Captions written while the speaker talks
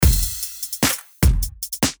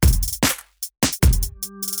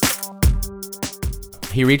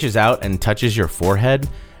He reaches out and touches your forehead,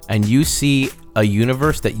 and you see a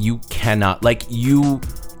universe that you cannot, like, you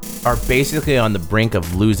are basically on the brink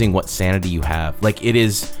of losing what sanity you have. Like, it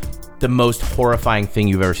is the most horrifying thing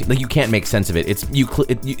you've ever seen. Like, you can't make sense of it. It's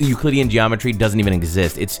Euclidean geometry doesn't even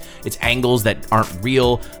exist. It's angles that aren't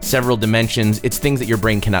real, several dimensions. It's things that your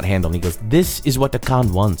brain cannot handle. And he goes, this is what the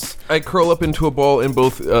Khan wants. I curl up into a ball and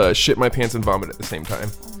both shit my pants and vomit at the same time.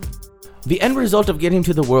 The end result of getting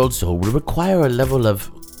to the world soul will require a level of,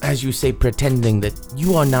 as you say, pretending that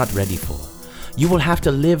you are not ready for. You will have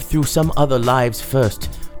to live through some other lives first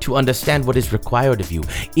to understand what is required of you.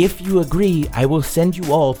 If you agree, I will send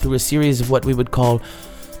you all through a series of what we would call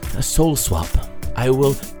a soul swap. I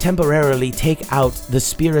will temporarily take out the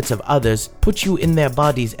spirits of others, put you in their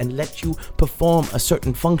bodies, and let you perform a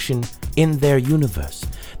certain function in their universe.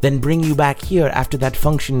 Then bring you back here after that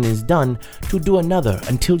function is done to do another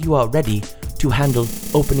until you are ready to handle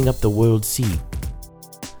opening up the world sea.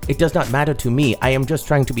 It does not matter to me. I am just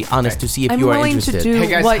trying to be honest to see if you are interested. Hey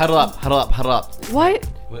guys, huddle up. What?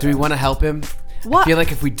 Do we want to help him? What? I feel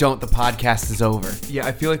like if we don't, the podcast is over. Yeah,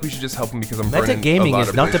 I feel like we should just help him because I'm burning Metagaming a lot is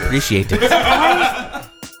of not bridges. appreciated.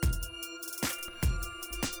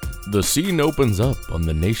 The scene opens up on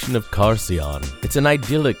the nation of Carcion. It's an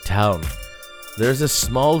idyllic town. There's a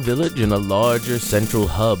small village and a larger central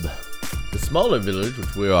hub. The smaller village,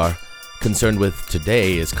 which we are concerned with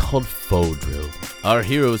today, is called Fodril. Our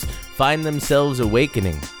heroes find themselves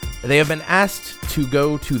awakening. They have been asked to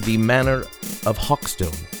go to the manor of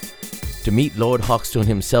Hawkstone to meet Lord Hawkstone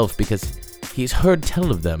himself because he's heard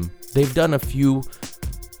tell of them. They've done a few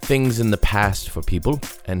things in the past for people,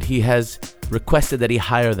 and he has requested that he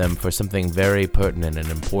hire them for something very pertinent and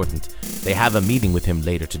important. They have a meeting with him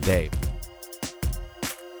later today.